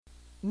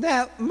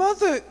Now,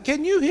 Mother,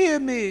 can you hear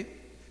me?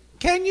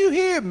 Can you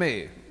hear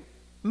me?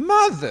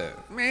 Mother,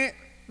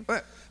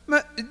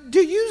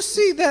 do you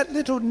see that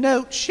little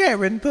note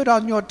Sharon put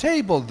on your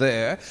table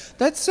there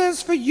that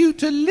says for you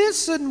to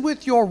listen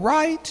with your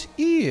right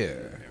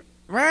ear?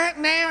 Right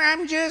now,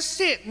 I'm just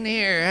sitting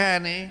here,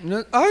 honey.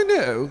 I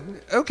know.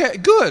 Okay,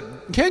 good.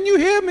 Can you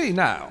hear me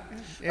now?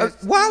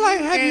 While I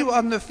have you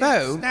on the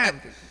phone,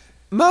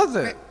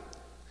 Mother,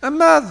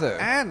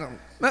 Adam.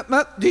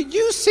 did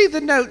you see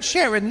the note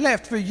Sharon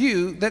left for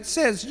you that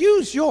says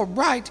use your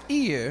right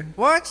ear?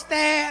 What's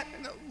that?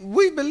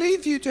 We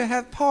believe you to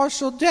have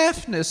partial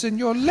deafness in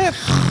your left...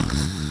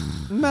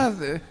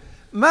 Mother.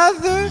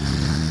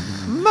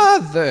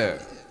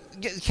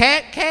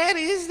 Cat,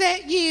 is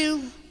that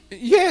you?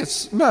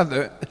 Yes,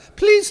 Mother.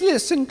 Please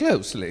listen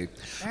closely.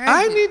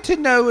 I need to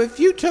know if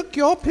you took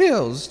your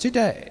pills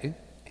today.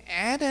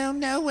 I don't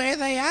know where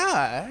they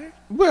are.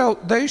 Well,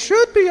 they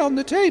should be on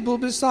the table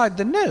beside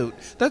the note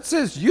that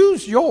says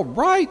use your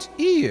right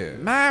ear.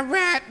 My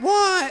right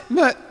what?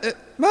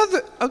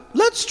 Mother,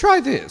 let's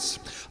try this.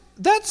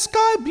 That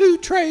sky blue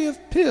tray of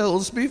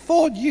pills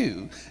before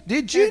you,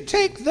 did you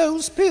take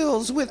those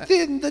pills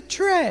within the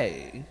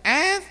tray?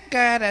 I've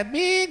got a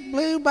big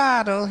blue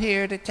bottle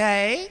here to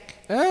take.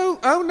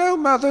 Oh no,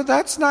 Mother,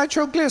 that's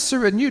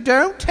nitroglycerin. You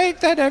don't take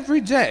that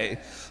every day.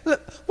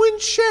 When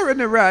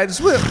Sharon arrives,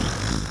 we'll...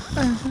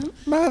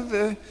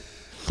 Mother.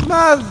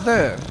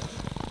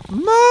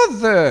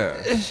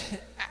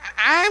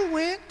 I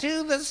went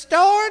to the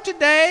store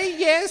today,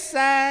 yes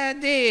I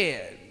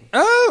did.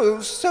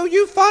 Oh, so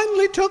you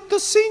finally took the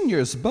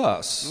seniors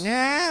bus? No,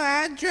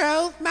 I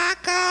drove my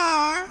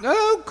car.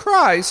 Oh,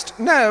 Christ,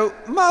 no.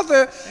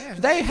 Mother,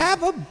 they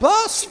have a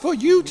bus for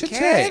you to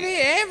take.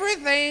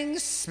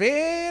 Everything's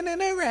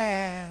spinning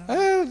around.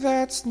 Oh,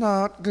 that's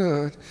not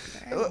good.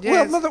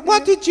 Well, Mother,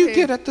 what did you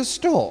get at the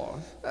store?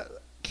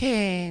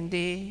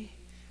 Candy,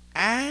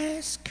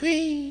 ice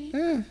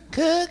cream,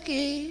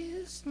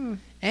 cookies,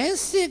 and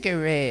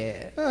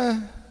cigarettes.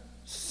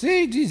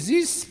 C'est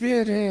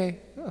désespéré.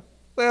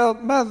 Well,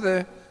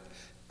 Mother,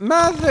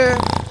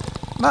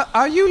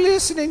 are you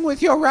listening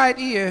with your right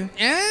ear?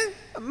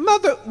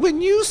 Mother,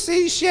 when you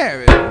see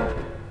Sharon...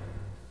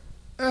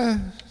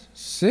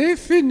 c'est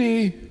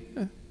fini.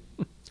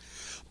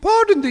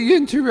 Pardon the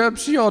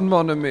interruption,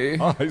 mon ami.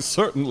 I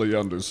certainly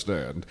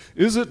understand.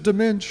 Is it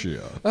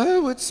dementia?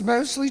 Oh, it's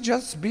mostly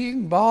just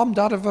being bombed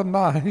out of her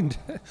mind.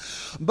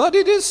 But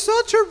it is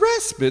such a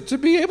respite to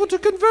be able to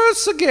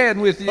converse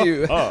again with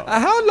you.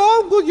 How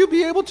long will you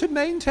be able to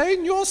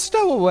maintain your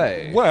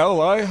stowaway?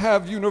 Well, I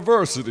have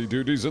university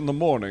duties in the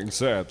morning,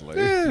 sadly.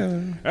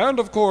 And,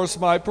 of course,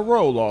 my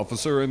parole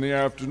officer in the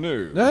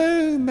afternoon.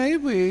 Oh,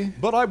 maybe.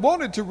 But I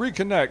wanted to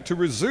reconnect to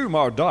resume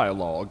our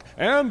dialogue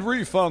and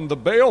refund the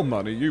bail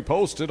money you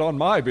posted on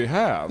my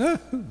behalf.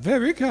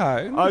 Very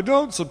kind. I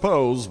don't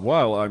suppose,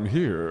 while I'm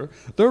here,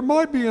 there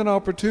might be an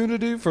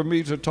opportunity for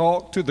me to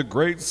talk to the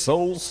great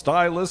soul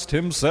stylist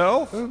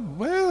himself?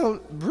 Well,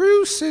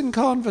 Bruce in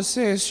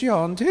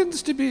conversation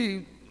tends to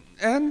be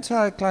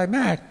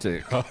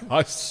anticlimactic.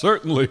 I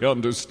certainly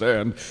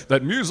understand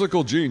that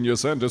musical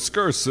genius and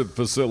discursive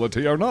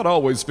facility are not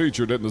always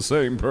featured in the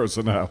same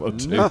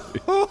personality.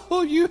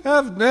 Oh, you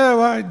have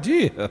no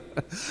idea.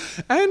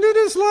 And it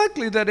is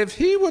likely that if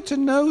he were to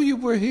know you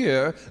were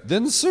here,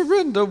 then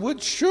Surrender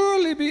would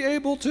surely be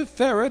able to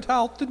ferret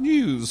out the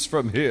news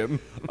from him.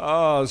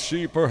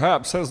 She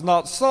perhaps has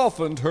not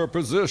softened her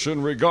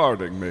position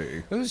regarding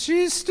me.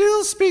 She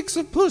still speaks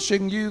of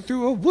pushing you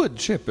through a wood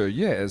chipper,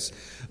 yes.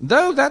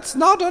 Though that's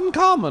not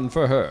uncommon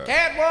for her.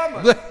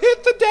 Catwoman!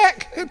 Hit the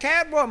deck!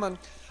 Catwoman,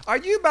 are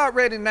you about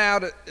ready now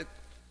to...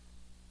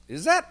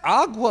 Is that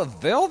agua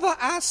velva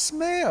I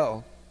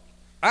smell?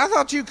 I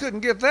thought you couldn't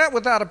get that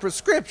without a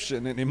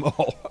prescription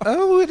anymore.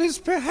 Oh, it is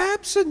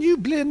perhaps a new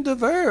blend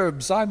of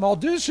herbs I'm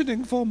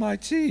auditioning for my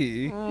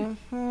tea.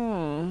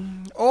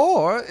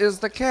 Or is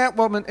the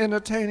Catwoman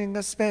entertaining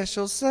a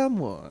special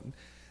someone?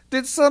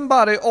 Did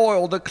somebody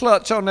oil the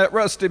clutch on that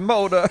rusty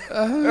motor?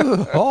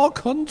 Oh, au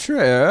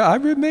contraire, I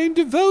remain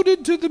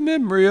devoted to the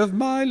memory of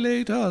my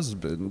late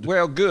husband.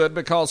 Well, good,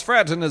 because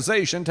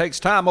fraternization takes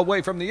time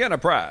away from the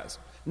enterprise.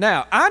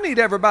 Now, I need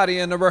everybody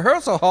in the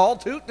rehearsal hall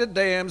toot the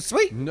damn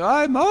sweet.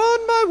 I'm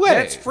on my way.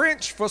 That's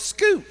French for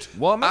scoot,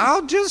 woman.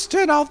 I'll just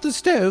turn off the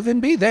stove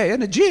and be there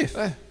in a jiff.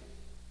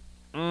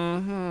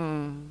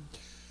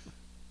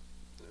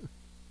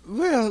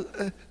 Well,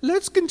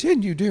 let's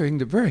continue during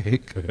the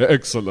break.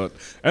 Excellent.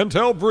 And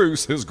tell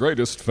Bruce his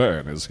greatest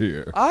fan is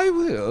here. I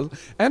will.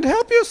 And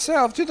help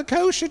yourself to the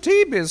kosher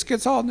tea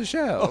biscuits on the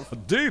shelf.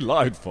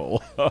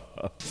 Delightful.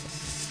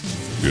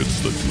 It's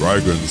the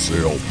Dragon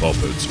Sail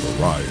Puppets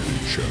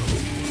Variety Show,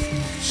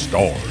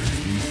 starring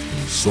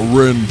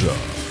Surrender,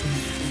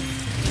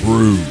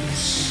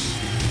 Bruce,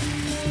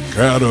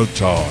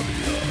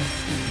 Catatonia,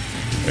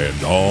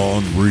 and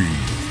Henri,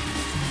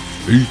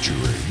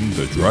 featuring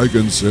the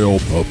Dragon Sail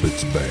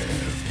Puppets Band.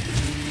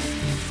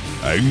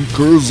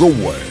 Anchors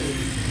away.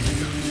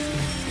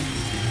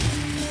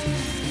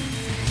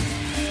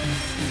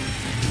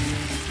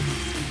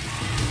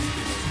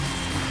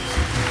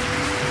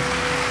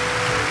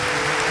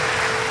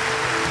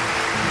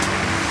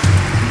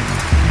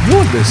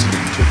 You're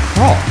listening to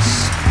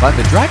Cross by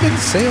the Dragon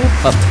Sail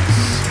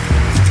Puppets.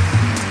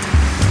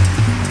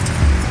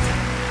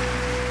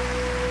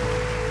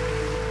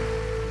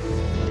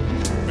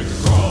 Make a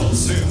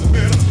cross in the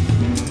middle.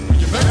 When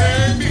your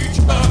back meets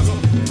your buckle.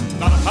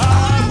 Not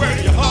high where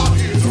your heart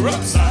is, or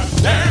upside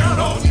down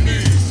on your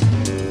knees.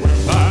 Where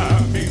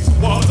fire meets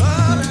water,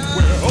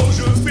 where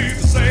oceans meet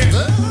the sand.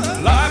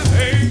 Life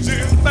hangs in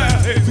the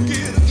valleys to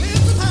get a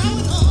glimpse of how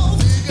it all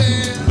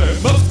began. There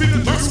must be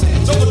the truth,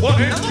 so the one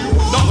and you,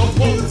 not the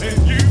one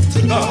and you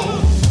to know.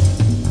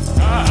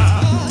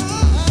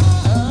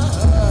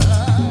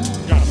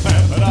 Got a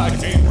map but I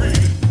can't read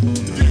it.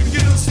 If you can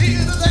get us here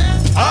to that,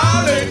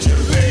 I'll let you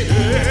lead it.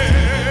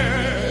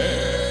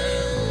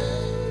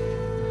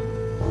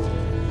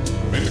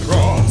 Make the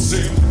cross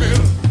in the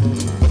middle,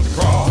 put the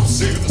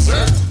cross in the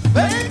center.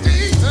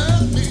 Baby,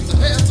 earth meets the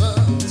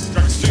heavens.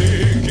 Strike a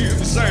stick in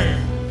the sand.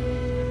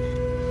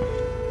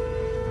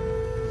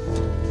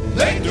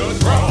 Make the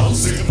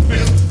cross in the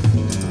middle,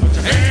 put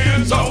your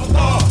hands on the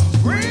bar.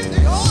 Bring the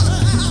order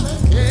out of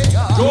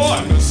chaos.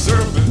 Join the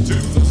serpent to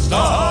the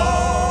stars.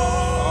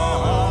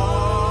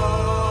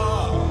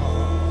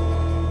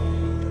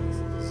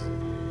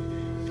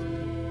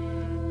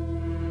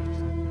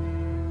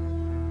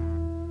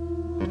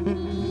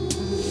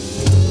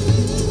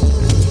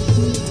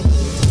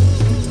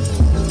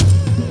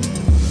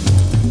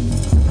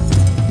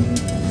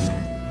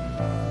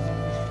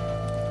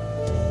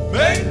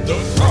 Make the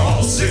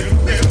cross in the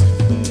middle.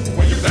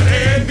 When your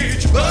belly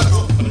meets your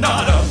buckle,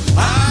 not up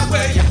high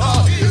where your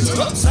heart is,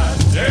 or upside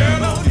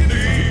down on your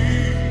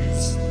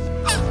knees.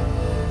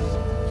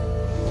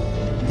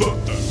 Put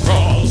the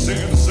cross in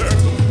a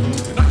circle,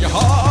 not your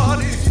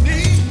heart if you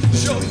need.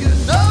 Show you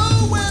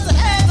know where the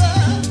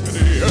heaven and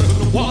the earth and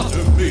the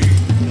water meet.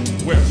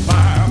 Where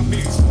fire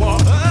meets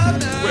water,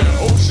 where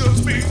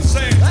oceans meet the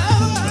sand.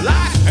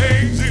 Life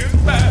hangs in the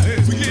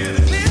valleys, we get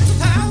a glimpse of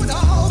how it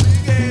all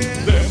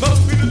began. There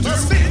must be the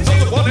truth,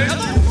 another one and you,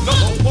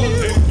 another one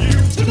and you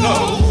to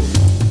know.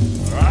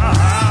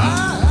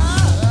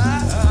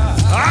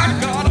 I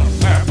got a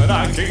map but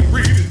I can't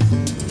read it.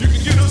 You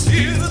can get us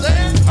here to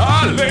there.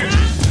 I'll let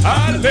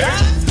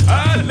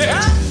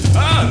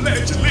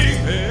you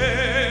leave it.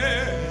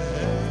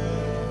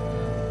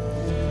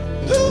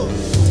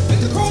 Make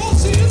the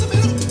cross in the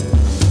middle.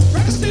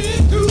 Crack a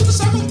stick through the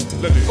circle.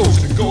 Let the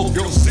ocean engulf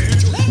your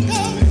sigil. Let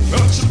go.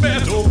 Touch your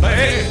mental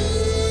man.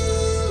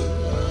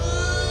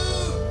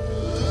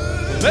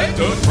 Make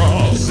the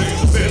cross in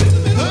the middle.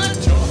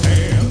 Put your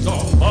hands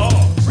on the bar.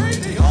 Bring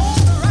the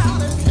order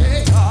out of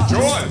chaos.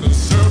 Join the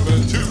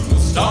serpent to the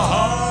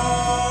stars.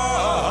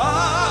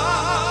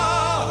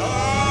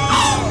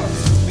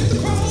 Make the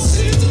cross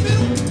in the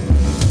middle.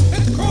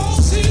 Make the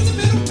cross in the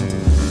middle.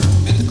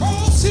 Make the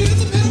cross in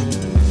the middle.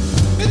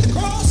 Make the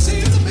cross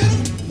in the middle.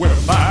 Where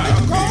fire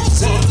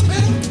meets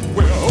water,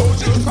 where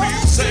oceans meet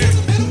the sand.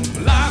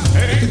 Life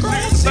hangs in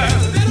the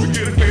valley. We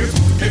get a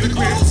glimpse, get a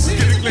glimpse, get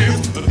a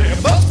glimpse. But there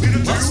must be the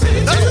truth.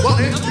 Another one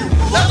and you,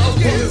 another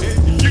one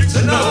and you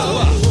to know.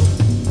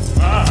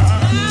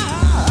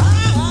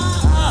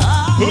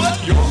 Put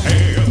your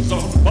hands on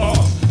the bar.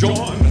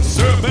 Join the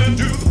serpent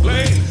to the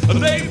flame.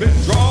 They've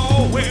been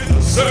drawing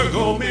a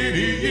circle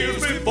many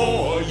years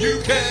before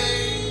you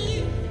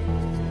came.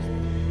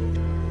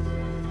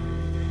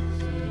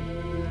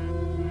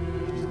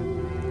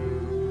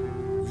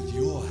 With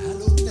your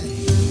hallowed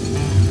name.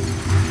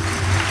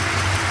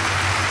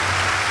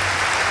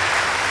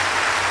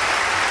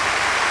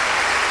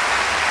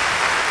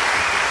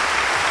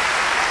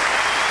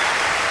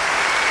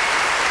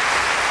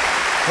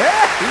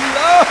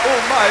 Hello,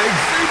 my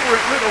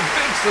exuberant little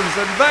vixens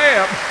and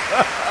vamps.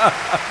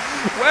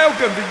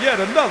 Welcome to yet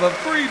another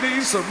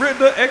 3D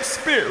surrender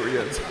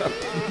experience.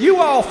 You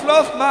all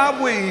fluff my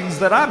wings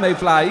that I may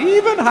fly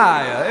even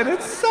higher, and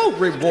it's so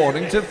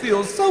rewarding to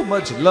feel so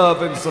much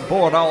love and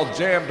support all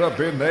jammed up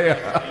in there.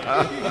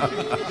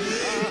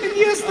 And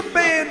yes, the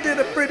band did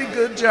a pretty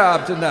good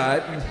job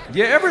tonight.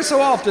 Yeah, every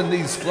so often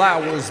these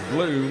flowers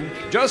bloom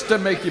just to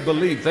make you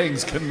believe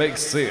things can make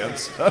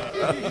sense.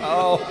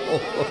 Oh.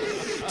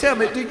 Tell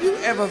me, do you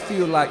ever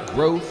feel like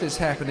growth is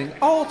happening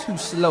all too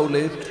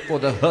slowly for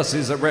the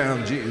hussies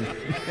around you?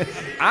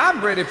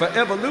 I'm ready for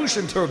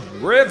evolution to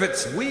rev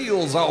its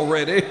wheels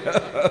already.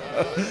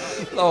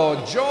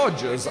 Lord,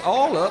 Georgia's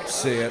all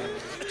upset.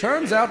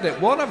 Turns out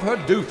that one of her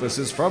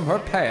doofuses from her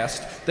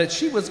past that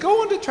she was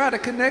going to try to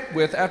connect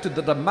with after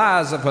the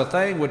demise of her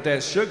thing with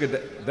that sugar,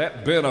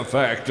 that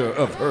benefactor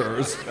of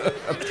hers,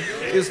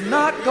 is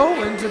not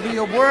going to be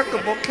a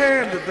workable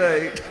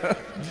candidate.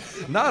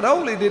 Not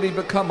only did he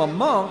become a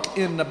monk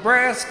in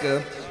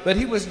Nebraska, but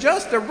he was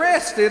just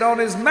arrested on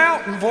his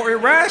mountain for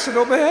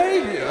irrational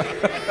behavior.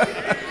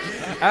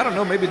 I don't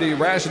know, maybe the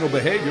irrational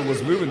behavior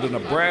was moving to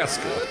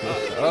Nebraska.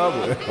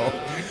 Oh, well.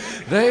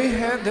 They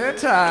had their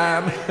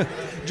time.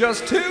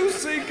 Just two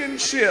sinking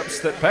ships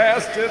that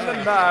passed in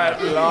the night,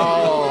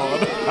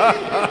 Lord.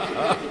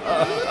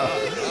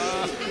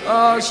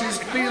 Oh, she's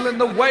feeling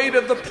the weight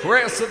of the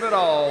press of it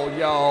all,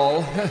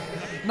 y'all.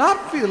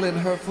 Not feeling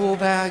her full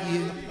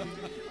value.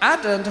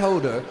 I done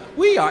told her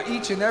we are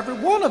each and every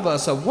one of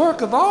us a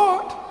work of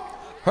art.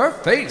 Her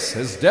face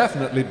has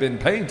definitely been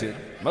painted,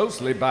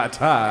 mostly by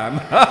time.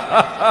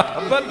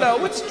 But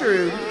no, it's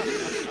true.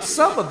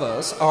 Some of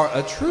us are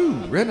a true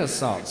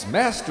Renaissance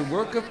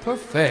masterwork of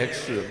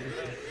perfection.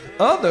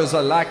 Others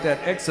are like that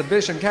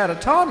exhibition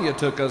Catatonia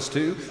took us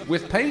to,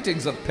 with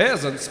paintings of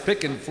peasants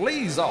picking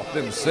fleas off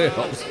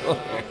themselves.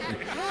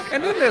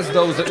 And then there's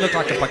those that look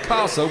like a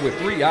Picasso with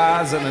 3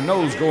 eyes and a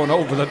nose going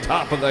over the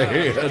top of their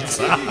heads.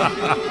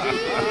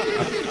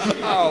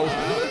 Oh,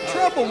 the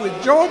trouble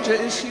with Georgia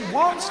is she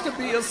wants to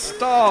be a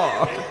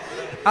star.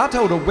 I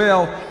told her,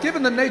 well,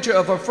 given the nature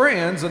of her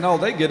friends and all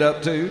they get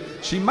up to,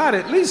 she might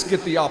at least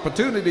get the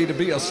opportunity to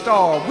be a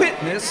star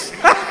witness.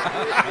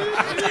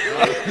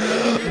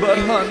 But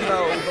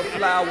no, the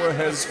flower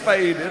has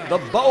faded, the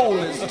bowl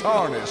is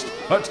tarnished,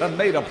 her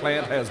tomato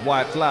plant has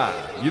white fly.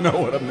 You know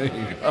what I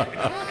mean?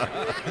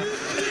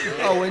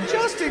 Oh, and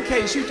just in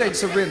case you think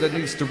Surrender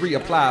needs to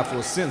reapply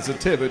for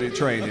sensitivity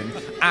training,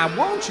 I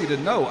want you to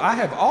know I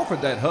have offered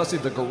that hussy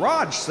the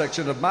garage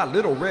section of my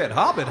little red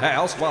hobbit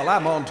house while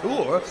I'm on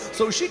tour,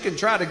 so she can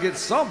try to get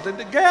something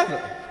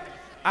together.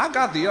 I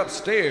got the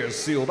upstairs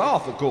sealed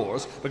off, of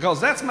course, because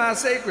that's my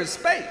sacred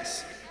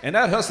space. And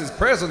that hussy's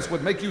presence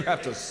would make you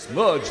have to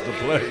smudge the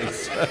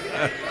place.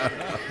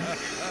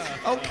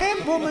 Oh,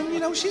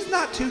 Catwoman, she's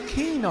not too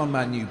keen on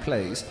my new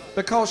place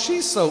Because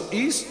she's so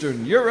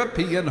Eastern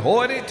European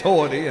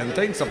hoity-toity and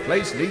thinks a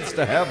place needs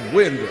to have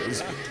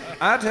windows.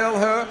 I tell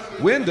her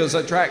windows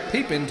attract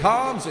peeping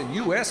toms and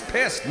U.S.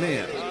 pest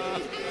men.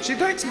 She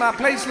thinks my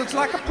place looks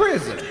like a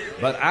prison,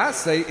 but I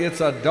say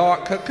it's a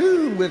dark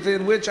cocoon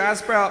within which I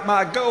sprout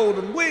my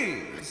golden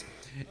wings.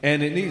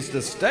 And it needs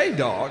to stay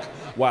dark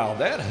while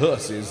that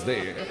hussy's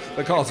there,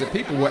 because if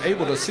people were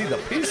able to see the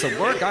piece of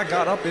work I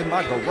got up in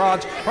my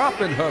garage,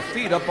 propping her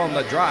feet up on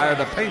the dryer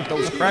to paint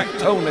those cracked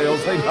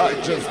toenails, they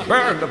might just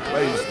burn the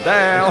place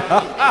down.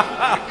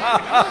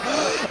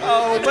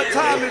 Oh, but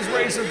time is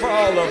racing for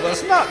all of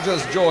us, not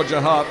just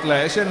Georgia Hot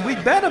Flash, and we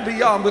better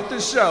be on with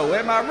the show,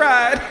 am I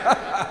right?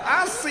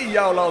 I'll see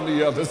y'all on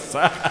the other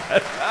side.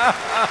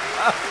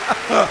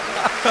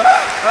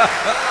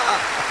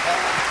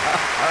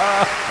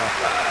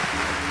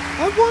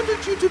 I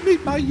wanted you to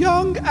meet my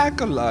young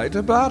acolyte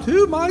about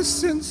whom I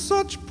sense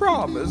such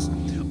promise.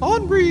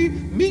 Henri,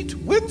 meet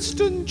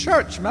Winston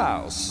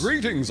Churchmouse.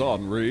 Greetings,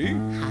 Henri.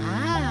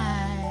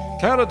 Hi.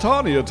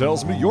 Catatonia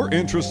tells me you're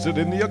interested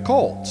in the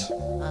occult.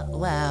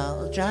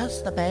 Well,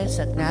 just the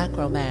basic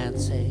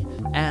necromancy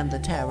and the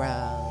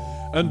tarot.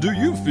 And do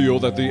you feel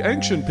that the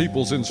ancient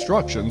people's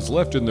instructions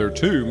left in their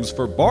tombs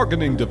for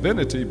bargaining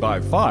divinity by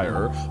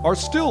fire are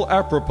still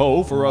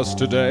apropos for us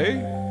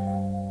today?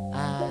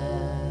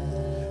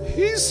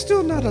 He's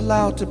still not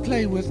allowed to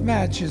play with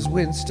matches,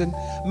 Winston,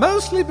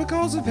 mostly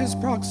because of his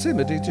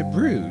proximity to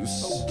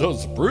Bruce.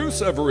 Does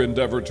Bruce ever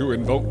endeavor to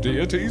invoke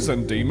deities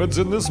and demons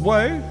in this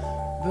way?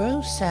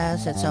 Bruce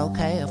says it's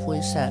okay if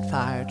we set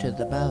fire to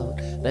the boat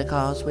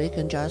because we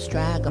can just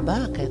drag a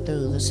bucket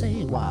through the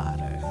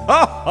seawater.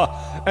 Ha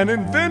ha! An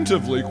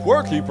inventively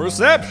quirky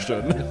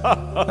perception.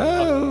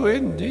 Oh,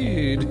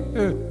 indeed.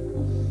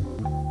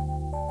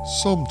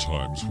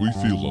 Sometimes we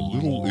feel a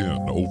little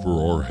in over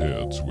our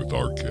heads with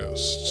our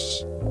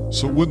guests.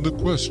 So when the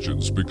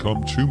questions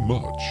become too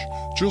much,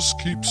 just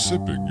keep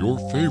sipping your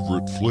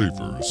favorite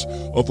flavors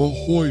of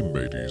Ahoy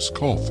Mateys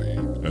coffee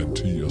and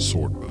tea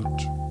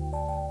assortment.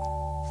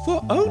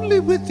 For only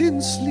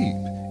within sleep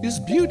is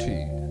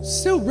beauty,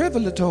 so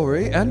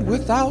revelatory and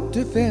without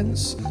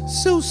defense,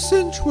 so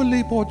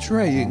sensually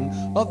portraying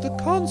of the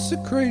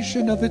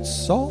consecration of its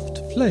soft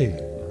flame.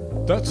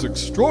 That's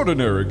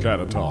extraordinary,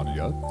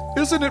 Catatonia.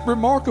 Isn't it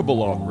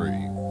remarkable, Henri?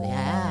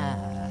 Yeah.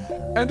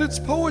 And it's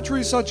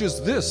poetry such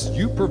as this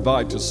you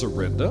provide to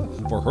Surrender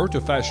for her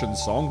to fashion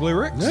song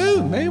lyrics?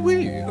 Oh, may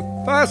we?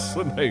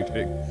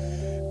 Fascinating.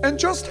 And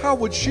just how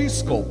would she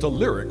sculpt a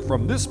lyric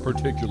from this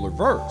particular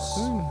verse?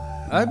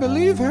 I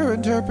believe her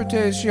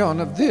interpretation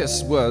of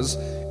this was,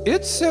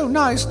 "It's so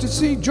nice to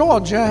see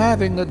Georgia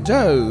having a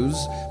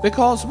doze,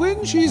 because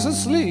when she's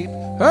asleep,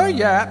 her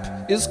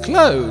yap is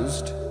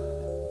closed."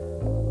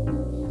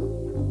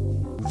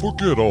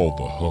 Forget all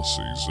the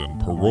hussies and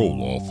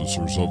parole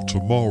officers of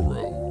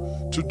tomorrow.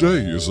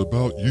 Today is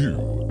about you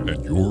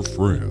and your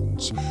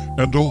friends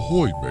and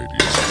Ahoy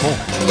Mateys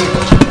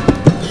coffee.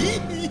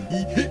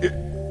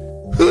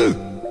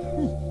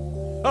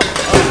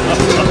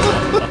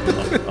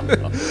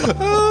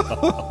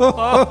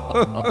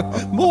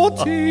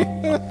 Morty!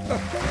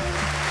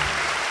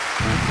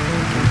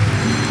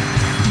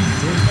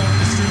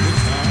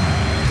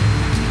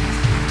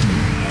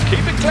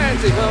 Keep it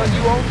classy, hon.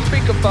 You on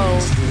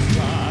speakerphone.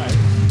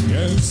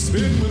 And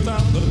spin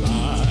without the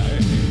lie.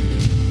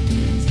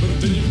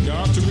 But then you've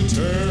got to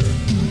return.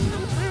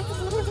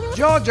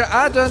 Georgia,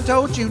 I done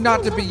told you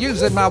not to be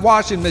using my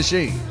washing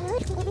machine.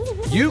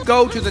 You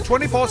go to the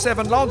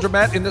 24/7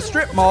 laundromat in the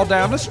strip mall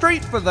down the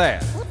street for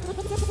that.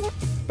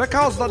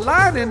 Because the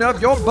lining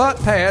of your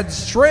butt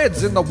pads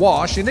shreds in the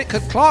wash and it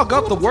could clog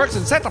up the works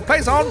and set the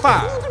place on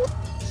fire.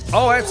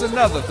 Oh, that's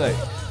another thing.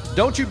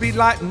 Don't you be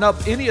lighting up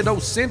any of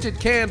those scented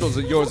candles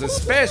of yours,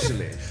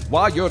 especially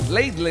while you're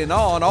ladling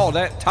on all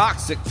that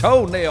toxic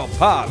toenail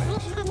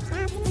polish.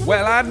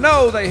 Well, I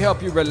know they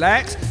help you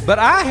relax, but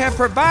I have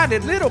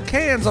provided little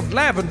cans of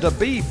lavender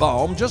bee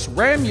balm. Just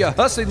ram your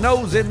hussy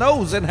nose in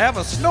those and have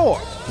a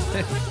snort.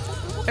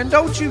 And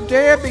don't you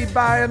dare be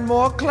buying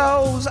more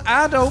clothes.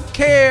 I don't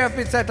care if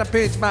it's at the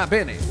pinch my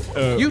penny.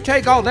 You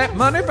take all that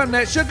money from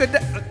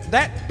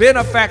that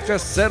benefactor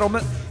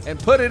settlement and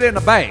put it in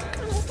a bank.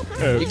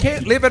 You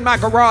can't live in my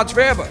garage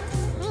forever.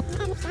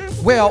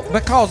 Well,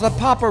 because the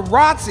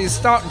paparazzi's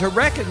starting to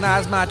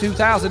recognize my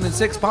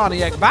 2006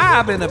 Pontiac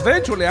vibe, and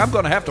eventually I'm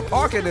going to have to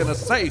park it in a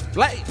safe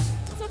place.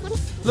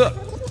 Look,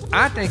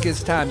 I think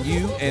it's time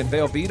you and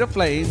Velveeta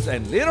Flames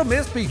and Little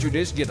Miss Petri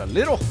Dish get a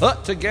little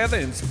hut together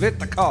and split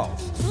the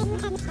cost.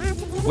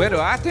 Where do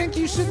I think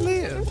you should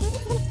live?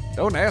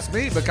 Don't ask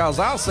me, because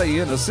I'll say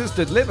in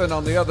assisted living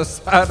on the other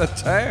side of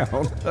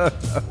town.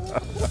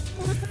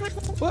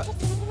 What?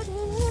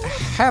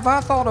 Have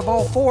I thought of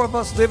all four of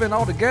us living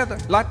all together?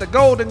 Like the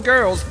Golden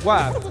Girls?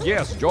 Why,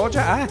 yes, Georgia,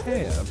 I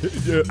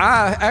have.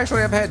 I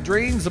actually have had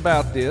dreams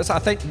about this. I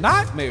think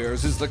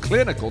nightmares is the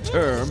clinical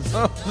term.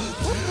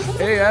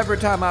 Hey, every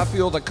time I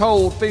feel the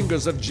cold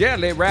fingers of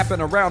jelly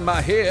wrapping around my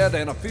head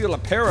and I feel a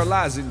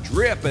paralyzing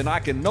drip and I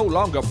can no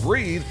longer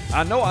breathe,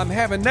 I know I'm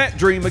having that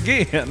dream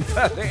again.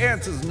 The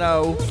answer's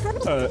no.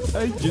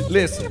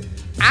 Listen,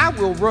 I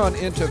will run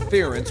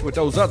interference with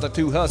those other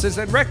two hussies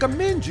and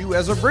recommend you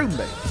as a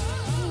roommate.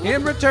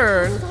 In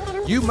return,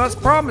 you must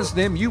promise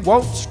them you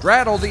won't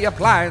straddle the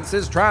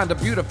appliances trying to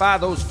beautify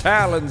those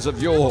talons of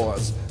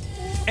yours.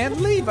 And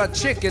leave a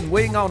chicken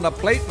wing on the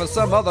plate for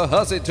some other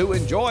hussy to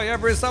enjoy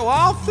every so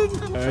often.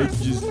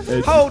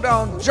 Hold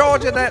on,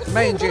 Georgia, that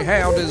mangy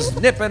hound is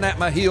nipping at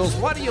my heels.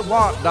 What do you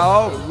want,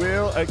 dog?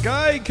 Well, a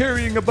guy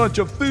carrying a bunch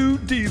of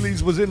food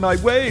dealies was in my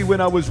way when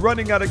I was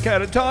running out of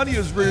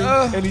Catatonia's room,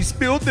 and he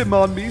spilled them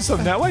on me, so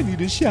now I need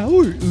a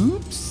shower.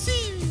 Oops.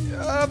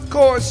 Of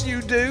course you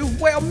do.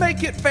 Well,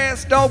 make it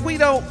fast, dog. We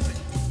don't...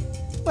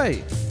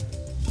 Wait.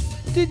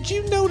 Did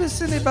you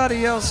notice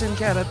anybody else in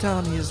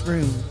Catatonia's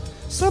room?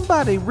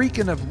 Somebody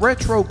reeking of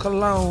retro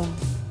cologne?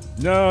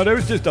 No, there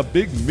was just a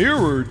big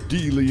mirror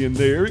dealie in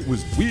there. It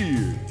was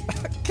weird.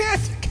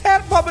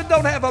 Catwoman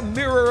don't have a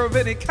mirror of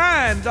any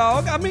kind,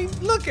 dog. I mean,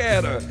 look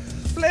at her.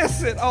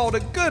 Bless it all to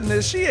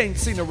goodness, she ain't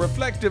seen a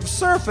reflective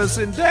surface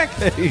in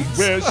decades.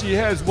 Well, she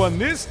has one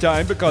this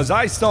time because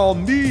I saw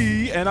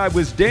me and I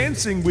was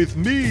dancing with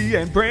me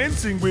and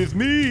prancing with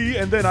me,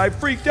 and then I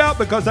freaked out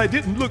because I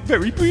didn't look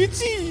very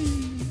pretty.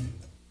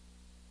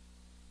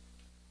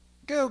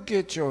 Go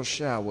get your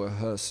shower,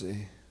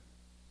 hussy.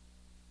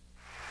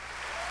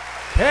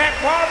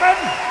 Catwoman!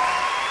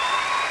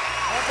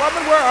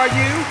 Catwoman, where are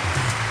you?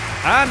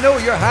 I know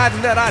you're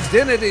hiding that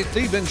identity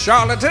thieving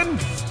charlatan.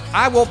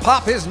 I will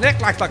pop his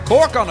neck like the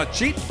cork on a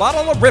cheap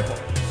bottle of Ripple.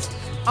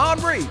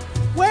 Henri,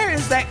 where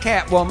is that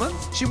Catwoman?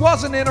 She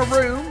wasn't in a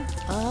room.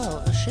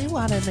 Oh, she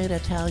wanted me to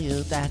tell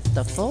you that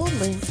the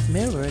full-length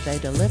mirror they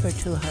delivered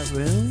to her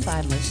room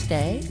by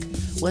mistake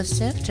was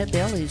sent to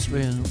Billy's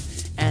room,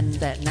 and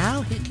that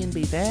now he can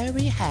be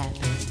very happy.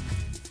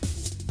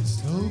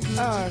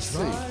 I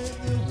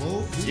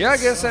see. Yeah, I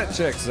guess that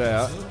checks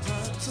out.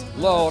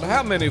 Lord,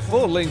 how many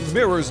full-length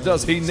mirrors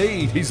does he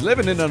need? He's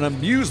living in an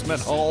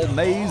amusement hall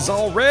maze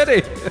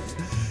already.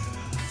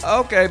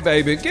 Okay,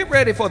 baby, get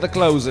ready for the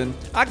closing.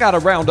 I gotta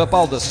round up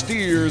all the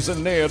steers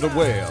and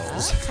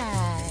ne'er-do-wells. Okay.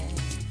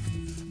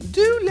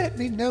 Do let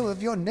me know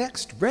of your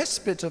next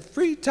respite of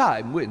free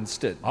time,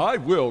 Winston. I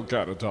will,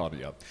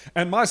 Catatonia.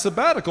 And my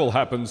sabbatical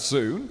happens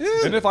soon.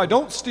 And if I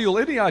don't steal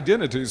any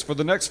identities for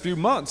the next few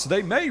months,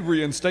 they may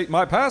reinstate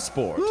my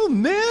passport. Oh,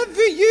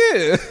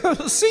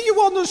 merveilleux! See you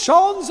on the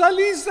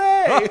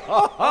Champs-Élysées!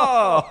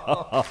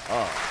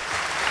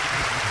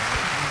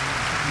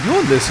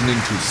 You're listening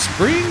to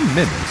Spring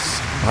Menace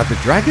by the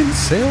Dragon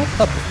Sail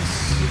Puppets.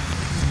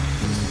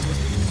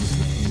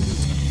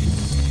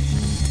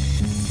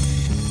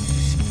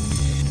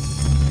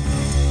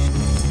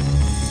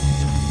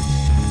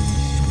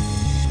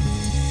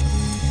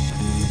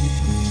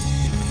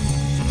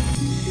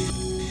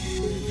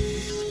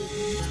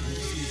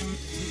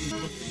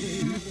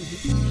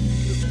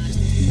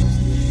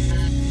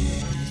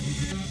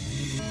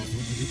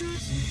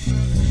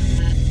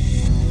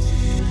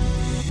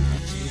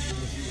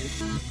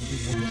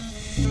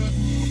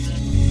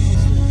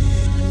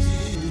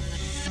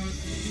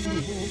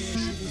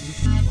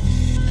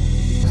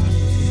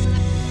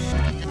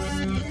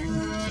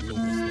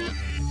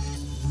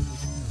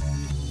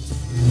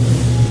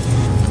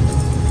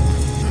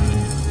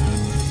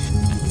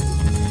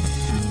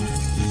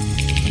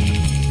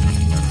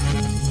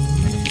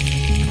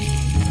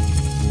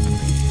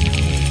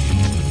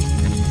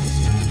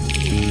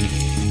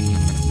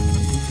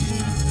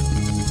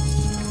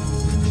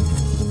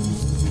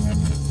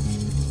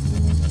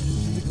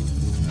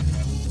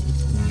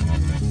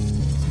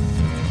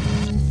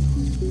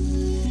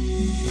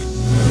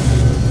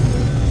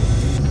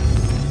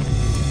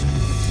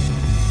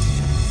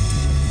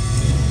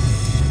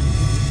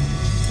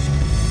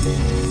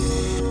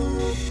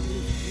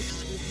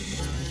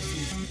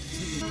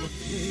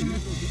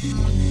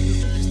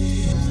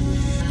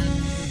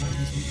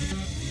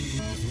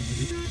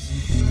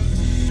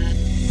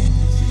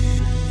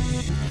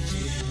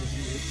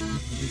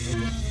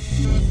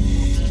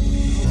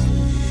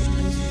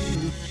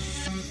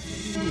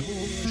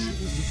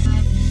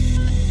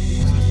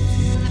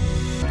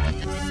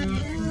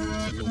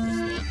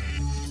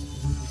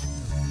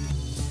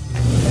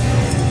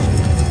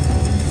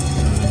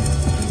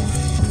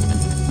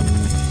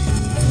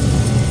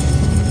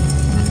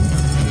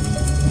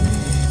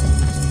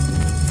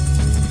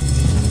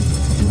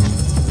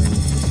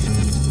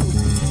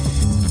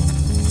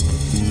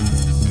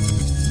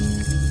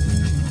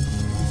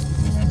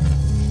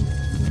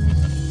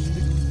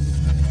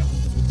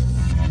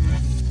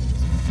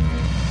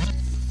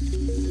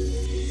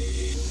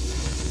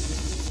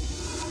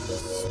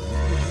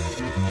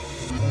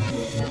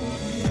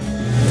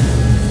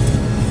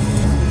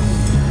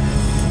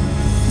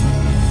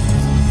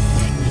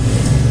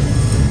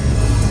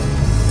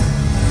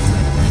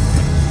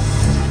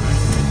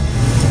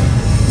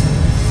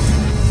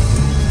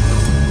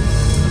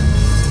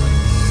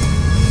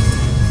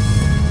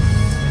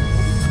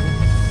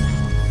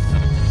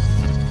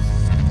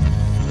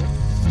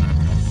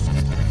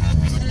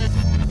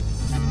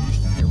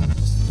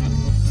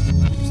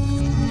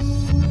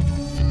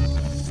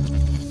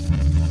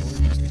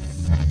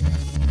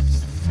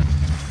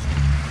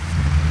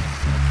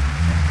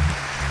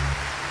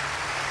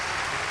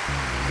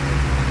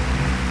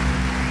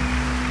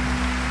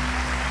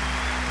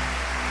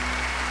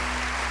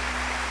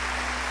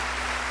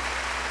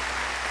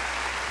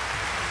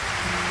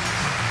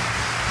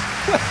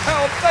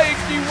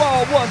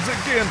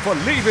 once again for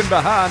leaving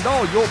behind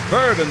all your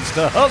burdens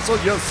to hustle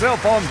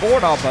yourself on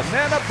board our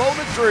banana boat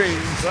of dreams.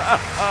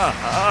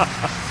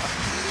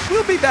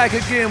 We'll be back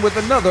again with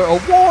another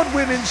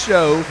award-winning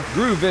show,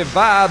 groovy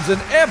vibes and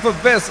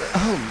effervescent.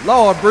 Oh,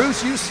 Lord,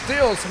 Bruce, you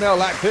still smell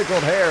like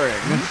pickled herring.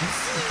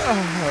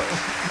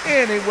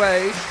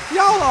 Anyway,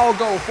 y'all all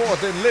go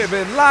forth and live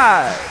in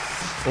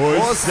life.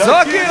 Or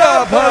suck it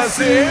up,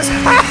 hussies.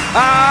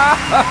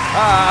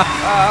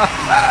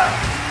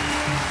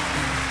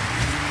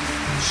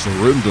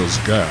 Serinda's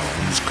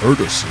gowns,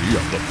 courtesy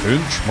of the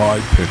Pinch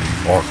My Penny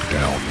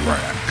Markdown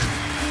Rack.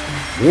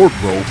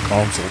 Wardrobe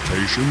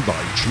consultation by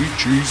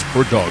Chi-Chi's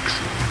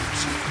Productions.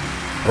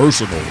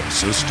 Personal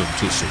assistant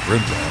to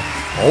Serinda,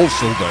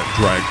 also that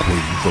drag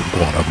queen from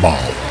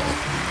Guatemala.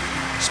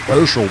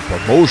 Special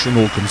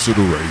promotional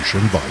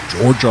consideration by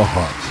Georgia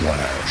Hot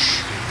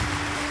Flash.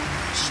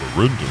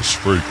 Serinda's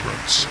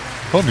fragrance,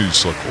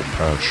 Honeysuckle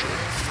Passion,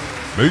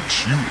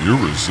 makes you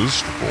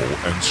irresistible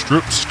and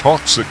strips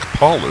toxic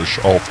polish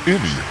off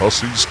any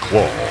hussy's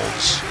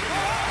claws.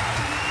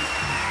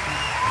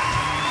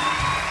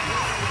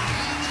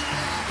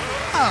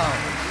 Oh,